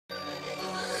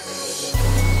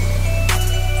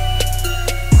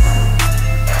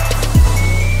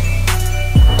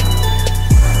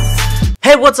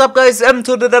Hey, what's up guys,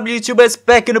 MW3 is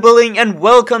back in the building and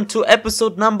welcome to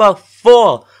episode number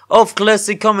 4 of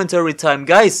Classic Commentary Time.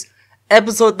 Guys,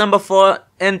 episode number 4,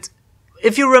 and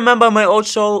if you remember my old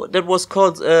show that was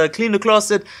called Clean the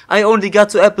Closet, I only got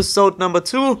to episode number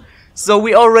 2, so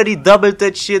we already doubled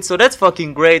that shit, so that's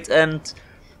fucking great. And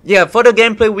yeah, for the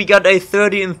gameplay we got a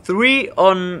 30-3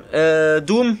 on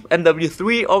Doom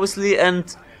MW3 obviously,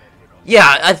 and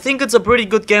yeah, I think it's a pretty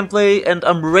good gameplay and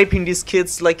I'm raping these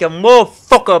kids like a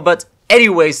motherfucker. But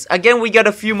anyways, again we got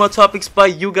a few more topics by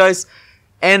you guys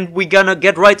and we gonna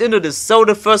get right into this. So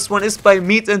the first one is by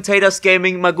Meat and Taters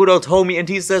Gaming, my good old homie, and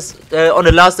he says, on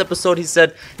the last episode he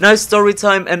said, nice story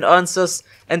time and answers.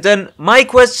 And then my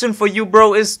question for you,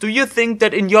 bro, is do you think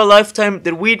that in your lifetime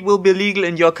that weed will be legal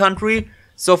in your country?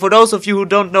 So for those of you who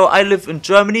don't know, I live in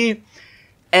Germany,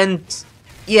 and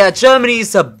yeah, Germany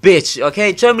is a bitch,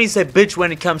 okay? Germany is a bitch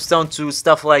when it comes down to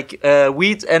stuff like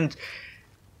weed, and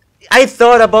I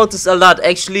thought about this a lot,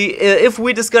 actually. If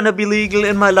weed is gonna be legal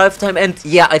in my lifetime, and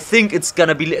yeah, I think it's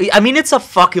gonna be, I mean, it's a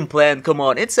fucking plan, come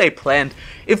on, it's a plan.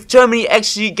 If Germany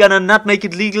actually gonna not make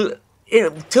it legal,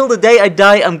 till the day I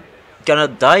die, I'm gonna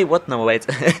die? What? No, wait,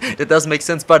 that doesn't make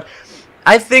sense, but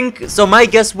I think, so my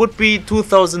guess would be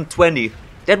 2020.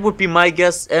 That would be my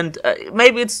guess, and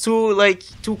maybe it's too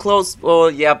close,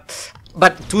 or yeah,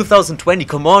 but 2020,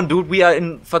 come on, dude, we are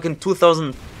in fucking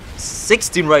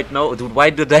 2016 right now, dude,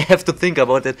 why did I have to think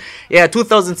about it? Yeah,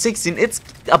 2016, it's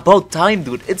about time,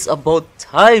 dude, it's about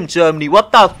time, Germany,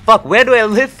 what the fuck, where do I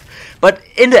live? But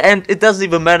in the end, it doesn't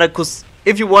even matter, cause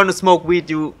if you want to smoke weed,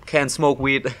 you can smoke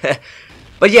weed.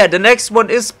 But yeah, the next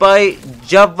one is by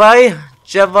Javai,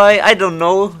 I don't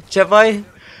know, Javai.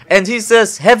 And he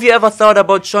says, have you ever thought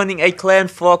about joining a clan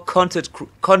for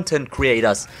content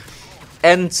creators?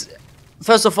 And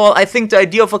first of all, I think the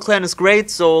idea of a clan is great,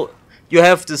 so you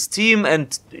have this team,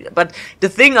 but the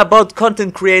thing about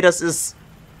content creators is,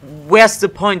 where's the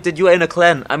point that you're in a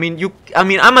clan? I mean,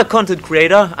 I'm a content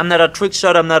creator, I'm not a trick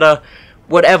shot, I'm not a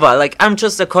whatever, like, I'm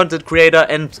just a content creator,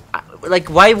 and like,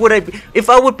 why would I be, if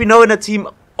I would be now in a team,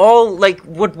 all, like,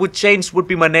 what would change would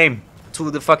be my name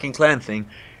to the fucking clan thing.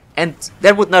 And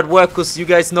that would not work, because you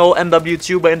guys know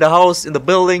MWtuber in the house, in the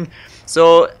building.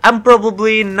 So I'm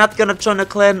probably not gonna join a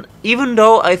clan, even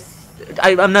though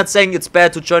I'm not saying it's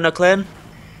bad to join a clan.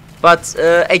 But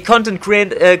a content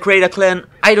creator clan,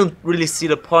 I don't really see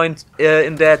the point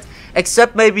in that.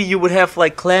 Except maybe you would have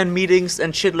like clan meetings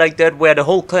and shit like that, where the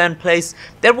whole clan plays.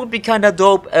 That would be kinda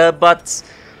dope, but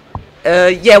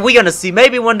yeah, we're gonna see.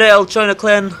 Maybe one day I'll join a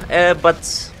clan,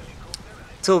 but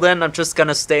till then, I'm just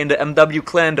gonna stay in the MW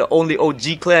clan, the only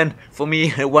OG clan for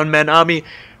me, a one-man army.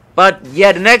 But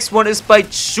yeah, the next one is by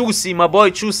Juicy, my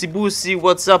boy Juicy Boosie,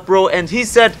 what's up, bro? And he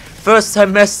said, first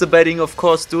time masturbating, of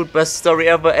course, dude, best story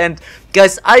ever. And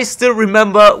guys, I still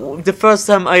remember the first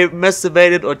time I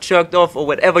masturbated or jerked off or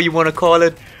whatever you want to call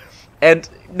it. And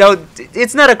no,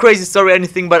 it's not a crazy story or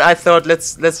anything, but I thought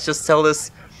let's just tell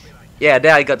this. Yeah,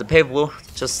 there I got the paper,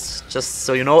 just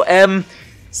so you know.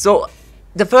 So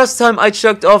the first time I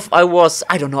jerked off, I was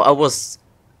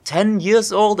 10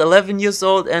 years old, 11 years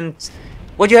old, and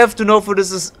what you have to know for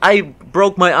this is I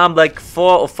broke my arm like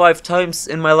 4 or 5 times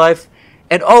in my life,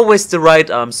 and always the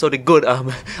right arm, so the good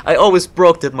arm. I always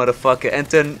broke that motherfucker, and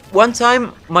then one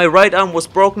time my right arm was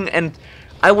broken and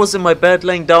I was in my bed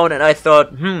laying down and I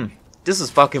thought, this is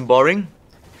fucking boring.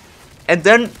 And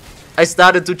then I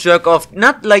started to jerk off,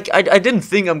 not like, I didn't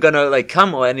think I'm gonna like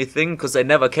come or anything, because I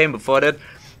never came before that.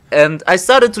 And I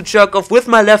started to jerk off with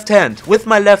my left hand,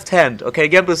 okay,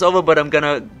 gameplay is over, but I'm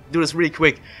gonna do this really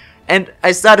quick. And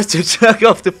I started to jerk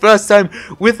off the first time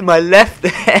with my left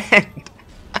hand.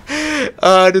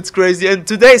 That's crazy, and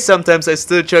today sometimes I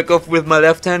still jerk off with my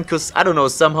left hand, cause I don't know,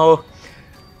 somehow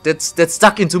that's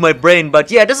stuck into my brain. But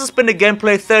yeah, this has been the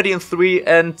gameplay 30-3,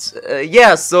 and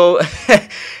yeah, so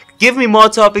give me more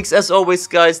topics as always,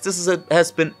 guys. This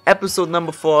has been episode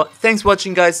number 4. Thanks for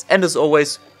watching, guys, and as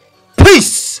always,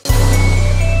 peace!